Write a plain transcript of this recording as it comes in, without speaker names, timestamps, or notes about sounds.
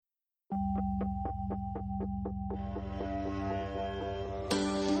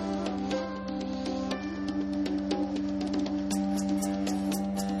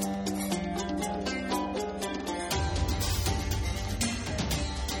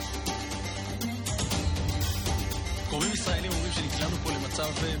גורמים ישראלים אומרים שנקלענו פה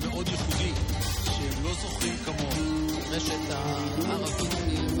למצב מאוד ייחודי, שהם לא זוכרים כמוהו. רשת הערבית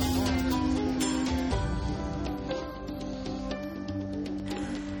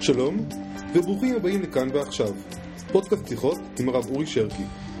שלום, וברוכים הבאים לכאן ועכשיו, פודקאסט שיחות עם הרב אורי שרקי.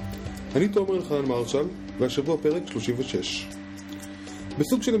 אני תומר אלחנן מרשל, והשבוע פרק 36.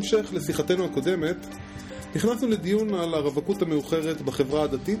 בסוג של המשך לשיחתנו הקודמת, נכנסנו לדיון על הרווקות המאוחרת בחברה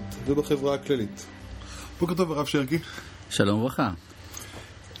הדתית ובחברה הכללית. בוקר טוב הרב שרקי. שלום וברכה.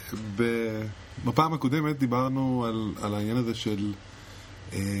 בפעם הקודמת דיברנו על העניין הזה של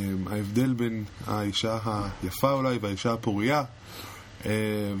ההבדל בין האישה היפה אולי והאישה הפוריה,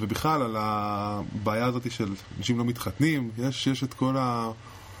 ובכלל על הבעיה הזאת של אנשים לא מתחתנים. יש את כל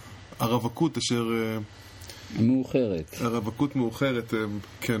הרווקות אשר מאוחרת. הרווקות מאוחרת,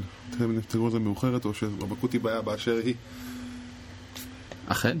 כן, תראו את זה מאוחרת, או שהרווקות היא בעיה באשר היא.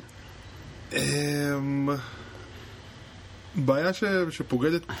 אכן? בעיה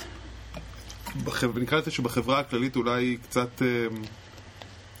שפוגדת, נקרא לזה שבחברה הכללית אולי קצת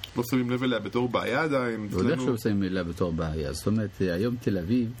לא שמים לב אליה בתור בעיה עדיין. לא יודע שלא שמים אליה בתור בעיה. זאת אומרת, היום תל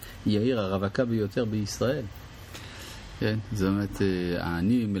אביב היא העיר הרווקה ביותר בישראל. כן, זאת אומרת,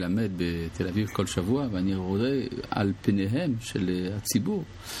 אני מלמד בתל אביב כל שבוע, ואני רואה על פניהם של הציבור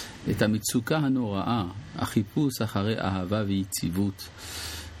את המצוקה הנוראה, החיפוש אחרי אהבה ויציבות,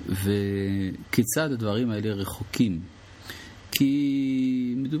 וכיצד הדברים האלה רחוקים.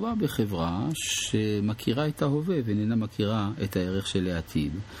 כי מדובר בחברה שמכירה את ההווה ואיננה מכירה את הערך של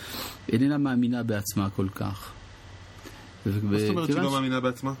העתיד. איננה מאמינה בעצמה כל כך. מה זאת אומרת שהיא לא מאמינה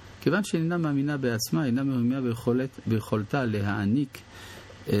בעצמה? כיוון שאינה מאמינה בעצמה, אינה מאמינה ביכולתה להעניק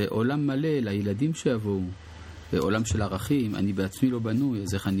עולם מלא לילדים שיבואו, עולם של ערכים, אני בעצמי לא בנוי,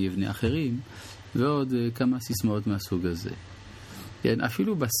 אז איך אני אבנה אחרים, ועוד כמה סיסמאות מהסוג הזה. כן,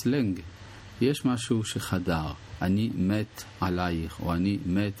 אפילו בסלנג יש משהו שחדר, אני מת עלייך, או אני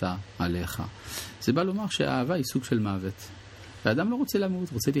מתה עליך. זה בא לומר שהאהבה היא סוג של מוות. והאדם לא רוצה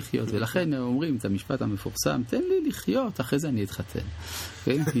למות, רוצה לחיות, ולכן אומרים את המשפט המפורסם, תן לי לחיות, אחרי זה אני אתחתן.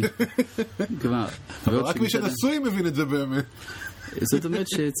 רק מי שנשוי מבין את זה באמת. זאת אומרת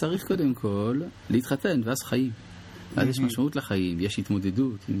שצריך קודם כל להתחתן, ואז חיים. אז יש משמעות לחיים, יש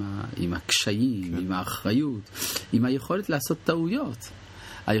התמודדות עם הקשיים, עם האחריות, עם היכולת לעשות טעויות.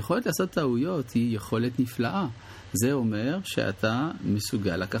 היכולת לעשות טעויות היא יכולת נפלאה. זה אומר שאתה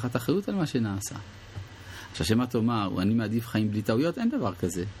מסוגל לקחת אחריות על מה שנעשה. עכשיו שמה תאמר, אני מעדיף חיים בלי טעויות, אין דבר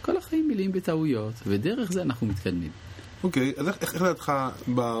כזה. כל החיים מלאים בטעויות, ודרך זה אנחנו מתקדמים. אוקיי, אז איך לדעתך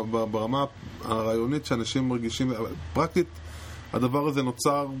ברמה הרעיונית שאנשים מרגישים, פרקטית, הדבר הזה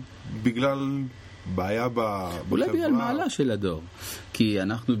נוצר בגלל בעיה בחברה? אולי בגלל מעלה של הדור. כי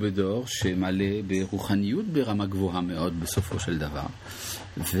אנחנו בדור שמלא ברוחניות ברמה גבוהה מאוד בסופו של דבר.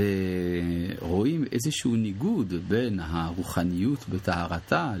 ורואים איזשהו ניגוד בין הרוחניות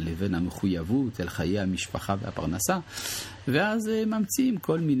בטהרתה לבין המחויבות אל חיי המשפחה והפרנסה, ואז ממציאים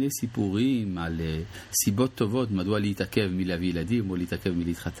כל מיני סיפורים על סיבות טובות מדוע להתעכב מלהביא ילדים או להתעכב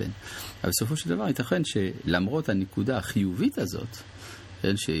מלהתחתן. אבל בסופו של דבר ייתכן שלמרות הנקודה החיובית הזאת,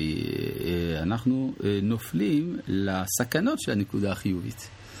 שאנחנו נופלים לסכנות של הנקודה החיובית,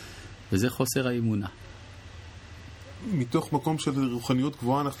 וזה חוסר האמונה. מתוך מקום של רוחניות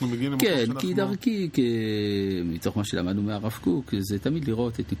גבוהה אנחנו מגיעים למקום כן, שאנחנו... כי דרכי, מתוך מה שלמדנו מהרב קוק, זה תמיד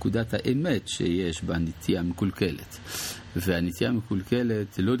לראות את נקודת האמת שיש בנטייה המקולקלת. והנטייה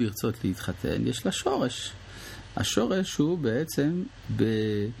המקולקלת, לא לרצות להתחתן, יש לה שורש. השורש הוא בעצם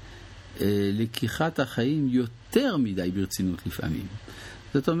בלקיחת החיים יותר מדי ברצינות לפעמים.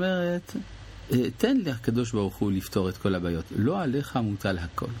 זאת אומרת, תן לקדוש ברוך הוא לפתור את כל הבעיות. לא עליך מוטל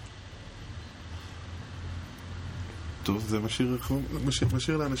הכל. טוב, זה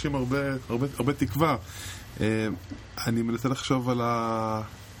משאיר לאנשים הרבה תקווה. אני מנסה לחשוב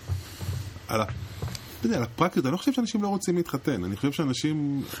על הפרקטיות. אני לא חושב שאנשים לא רוצים להתחתן. אני חושב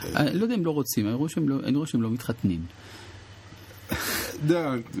שאנשים... אני לא יודע אם לא רוצים, אני רואה שהם לא מתחתנים.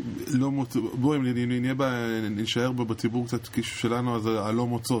 בואי, נשאר בציבור קצת שלנו, אז הלא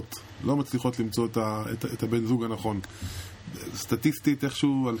מוצאות. לא מצליחות למצוא את הבן זוג הנכון. סטטיסטית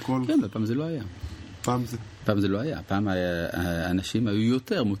איכשהו על כל... כן, פעם זה לא היה. פעם זה לא היה. פעם האנשים היו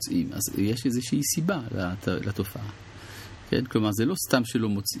יותר מוצאים. אז יש איזושהי סיבה לתופעה. כן? כלומר, זה לא סתם שלא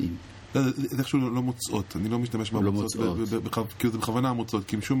מוצאים. זה איכשהו לא מוצאות. אני לא משתמש במוצאות. כי זה בכוונה מוצאות.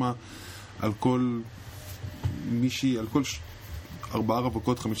 כי משום מה, על כל מישהי, על כל 4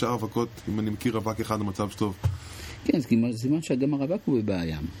 רווקות, 5 רווקות, אם אני מכיר רווק אחד במצב טוב. כן, זה סימן שגם הרווק הוא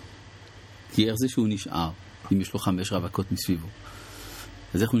בבעיה. כי איך זה שהוא נשאר, אם יש לו 5 רווקות מסביבו.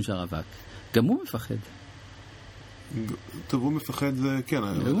 אז איך הוא נשאר רווק? גם הוא מפחד. טוב, הוא מפחד, כן,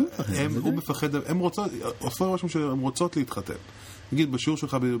 הוא מפחד, הם רוצות, עושה רושם שהן רוצות להתחתן. נגיד, בשיעור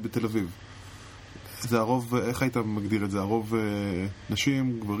שלך בתל אביב, זה הרוב, איך היית מגדיר את זה? הרוב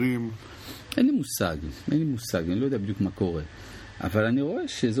נשים, גברים? אין לי מושג, אני לא יודע בדיוק מה קורה. אבל אני רואה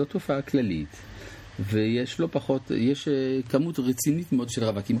שזו תופעה כללית, ויש לא פחות, יש כמות רצינית מאוד של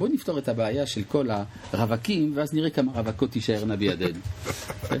רווקים. בואו נפתור את הבעיה של כל הרווקים, ואז נראה כמה רווקות תישארנה בידינו.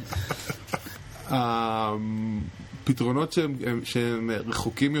 הפתרונות שהם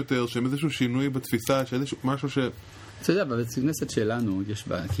רחוקים יותר, שהם איזשהו שינוי בתפיסה, שאיזשהו משהו ש... אתה יודע, בבית כנסת שלנו, יש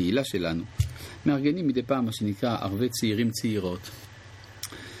בקהילה שלנו, מארגנים מדי פעם מה שנקרא ערבי צעירים צעירות.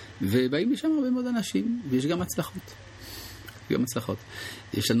 ובאים לשם הרבה מאוד אנשים, ויש גם הצלחות.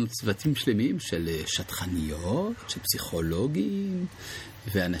 יש לנו צוותים שלמים של שטחניות, של פסיכולוגים,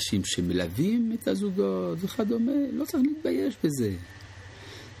 ואנשים שמלווים את הזוגות וכדומה. לא צריך להתבייש בזה.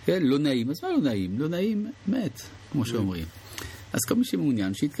 כן, לא נעים. אז מה לא נעים? לא נעים, מת, כמו שאומרים. אז כל מי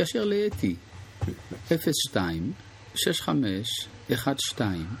שמעוניין, שיתקשר לאתי. 02-65-12-966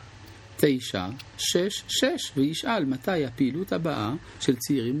 וישאל מתי הפעילות הבאה של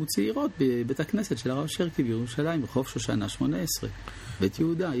צעירים וצעירות בבית הכנסת של הרב שרקי בירושלים, רחוב שושנה 18, בית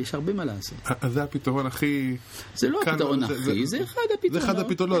יהודה. יש הרבה מה לעשות. אז זה הפתרון הכי... זה לא הפתרון הכי, זה אחד הפתרונות. זה אחד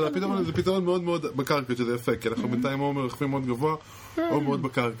הפתרונות, זה פתרון מאוד מאוד בקרקע, שזה יפה, כי אנחנו בינתיים או מרחבים מאוד גבוה או מאוד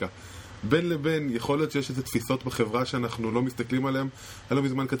בקרקע. בין לבין, יכול להיות שיש איזה תפיסות בחברה שאנחנו לא מסתכלים עליהן. היה לא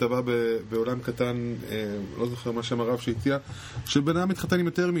מזמן כתבה בעולם קטן, לא זוכר מה שם הרב שהציע, שבן אדם מתחתן עם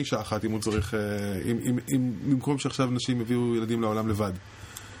יותר מאישה אחת, אם הוא צריך, במקום שעכשיו נשים הביאו ילדים לעולם לבד.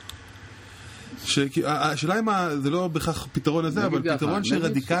 השאלה אם זה לא בכך פתרון הזה, אבל פתרון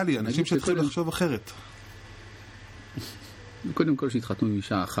שרדיקלי, אנשים שהתחילו לחשוב אחרת. קודם כל שהתחתנו עם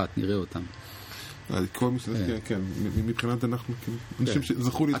אישה אחת, נראה אותם. כל משלט, כן, מבחינת אנחנו, אנשים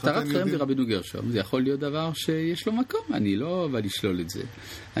שזכו להתחתן התרת חרם ברבנו גרשום, זה יכול להיות דבר שיש לו מקום, אני לא בא לשלול את זה.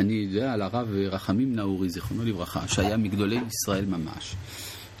 אני יודע על הרב רחמים נאורי, זכרונו לברכה, שהיה מגדולי ישראל ממש,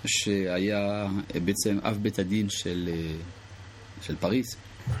 שהיה בעצם אב בית הדין של פריז,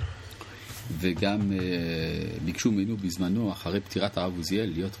 וגם ביקשו ממנו בזמנו, אחרי פטירת הרב עוזיאל,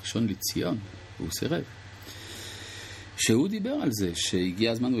 להיות ראשון לציון, והוא סירב. שהוא דיבר על זה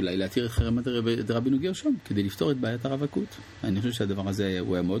שהגיע הזמן אולי להתיר את חרם רבנו גרשום כדי לפתור את בעיית הרווקות. אני חושב שהדבר הזה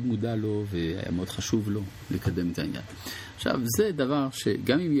הוא היה מאוד מודע לו והיה מאוד חשוב לו לקדם את העניין. עכשיו, זה דבר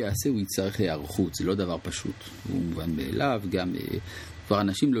שגם אם יעשה הוא יצטרך הערכות, זה לא דבר פשוט. הוא מובן מאליו, גם כבר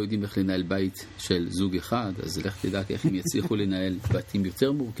אנשים לא יודעים איך לנהל בית של זוג אחד, אז לך תדע איך הם יצליחו לנהל בתים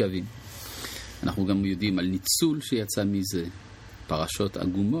יותר מורכבים. אנחנו גם יודעים על ניצול שיצא מזה, פרשות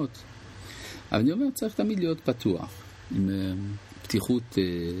עגומות. אבל אני אומר, צריך תמיד להיות פתוח. עם פתיחות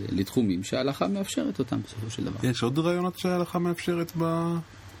לתחומים שההלכה מאפשרת אותם בסופו של דבר. יש עוד רעיונות שההלכה מאפשרת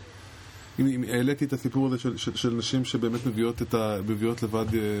אם העליתי את הסיפור הזה של נשים שבאמת מביאות לבד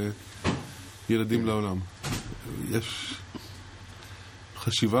ילדים לעולם. יש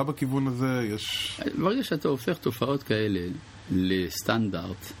חשיבה בכיוון הזה, יש... ברגע שאתה הופך תופעות כאלה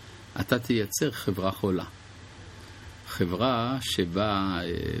לסטנדרט, אתה תייצר חברה חולה. חברה שבה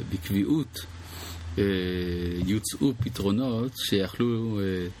בקביעות יוצאו פתרונות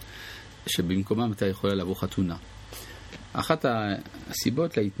שבמקומם אתה יכולה לבוא חתונה. אחת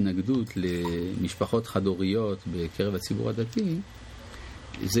הסיבות להתנגדות למשפחות חד-הוריות בקרב הציבור הדתי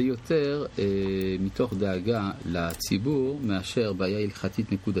זה יותר מתוך דאגה לציבור מאשר בעיה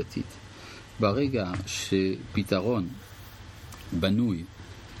הלכתית נקודתית. ברגע שפתרון בנוי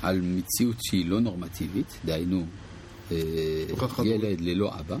על מציאות שהיא לא נורמטיבית, דהיינו ילד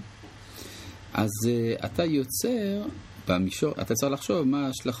ללא אבא, אז אתה יוצר במישור, אתה צריך לחשוב מה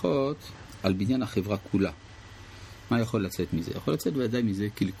ההשלכות על בניין החברה כולה. מה יכול לצאת מזה? יכול לצאת ודאי מזה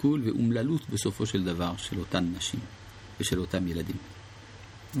קלקול ואומללות בסופו של דבר של אותן נשים ושל אותם ילדים.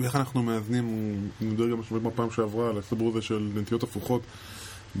 ואיך אנחנו מאזנים, נדבר גם משמעות מהפעם שעברה על הסיפור הזה של נטיות הפוכות,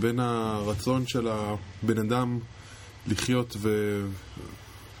 בין הרצון של הבן אדם לחיות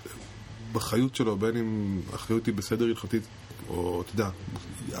בחיות שלו, בין אם החיות היא בסדר הלכתית, או אתה יודע,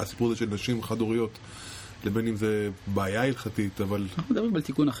 הסיפור הזה של נשים חד-הוריות, לבין אם זה בעיה הלכתית, אבל... אנחנו מדברים על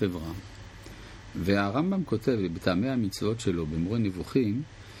תיקון החברה. והרמב"ם כותב בטעמי המצוות שלו, במורה נבוכים,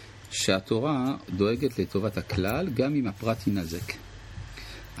 שהתורה דואגת לטובת הכלל, גם אם הפרט ינזק.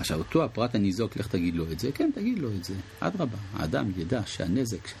 עכשיו, אותו הפרט הניזוק, לך תגיד לו את זה, כן, תגיד לו את זה. אדרבה, האדם ידע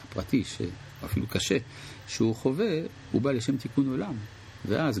שהנזק הפרטי, שאפילו קשה, שהוא חווה, הוא בא לשם תיקון עולם.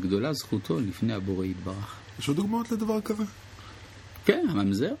 ואז גדולה זכותו לפני הבורא יתברך. יש עוד דוגמאות לדבר כזה? כן,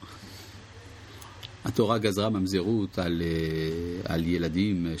 הממזר. התורה גזרה ממזרות על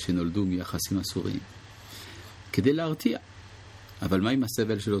ילדים שנולדו מיחסים אסוריים. כדי להרתיע. אבל מה עם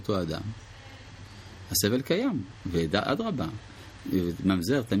הסבל של אותו אדם? הסבל קיים, ואדרבה,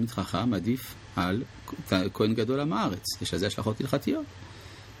 ממזר תלמיד חכם עדיף על כהן גדול עם הארץ. יש לזה השלכות הלכתיות.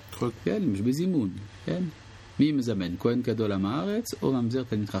 כן, יש בזימון, כן? מי מזמן, כהן גדול עם הארץ או ממזר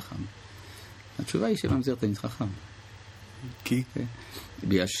תלמיד חכם? התשובה היא שממזר תלמיד חכם. כי?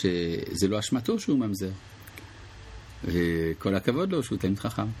 בגלל שזה לא אשמתו שהוא ממזר. וכל הכבוד לו שהוא תלמיד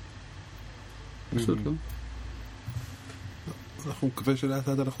חכם. פשוט לא. אנחנו מקווה שלאט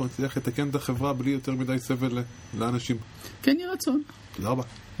לאט אנחנו נצליח לתקן את החברה בלי יותר מדי סבל לאנשים. כן, יהיה רצון. תודה רבה.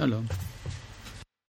 שלום.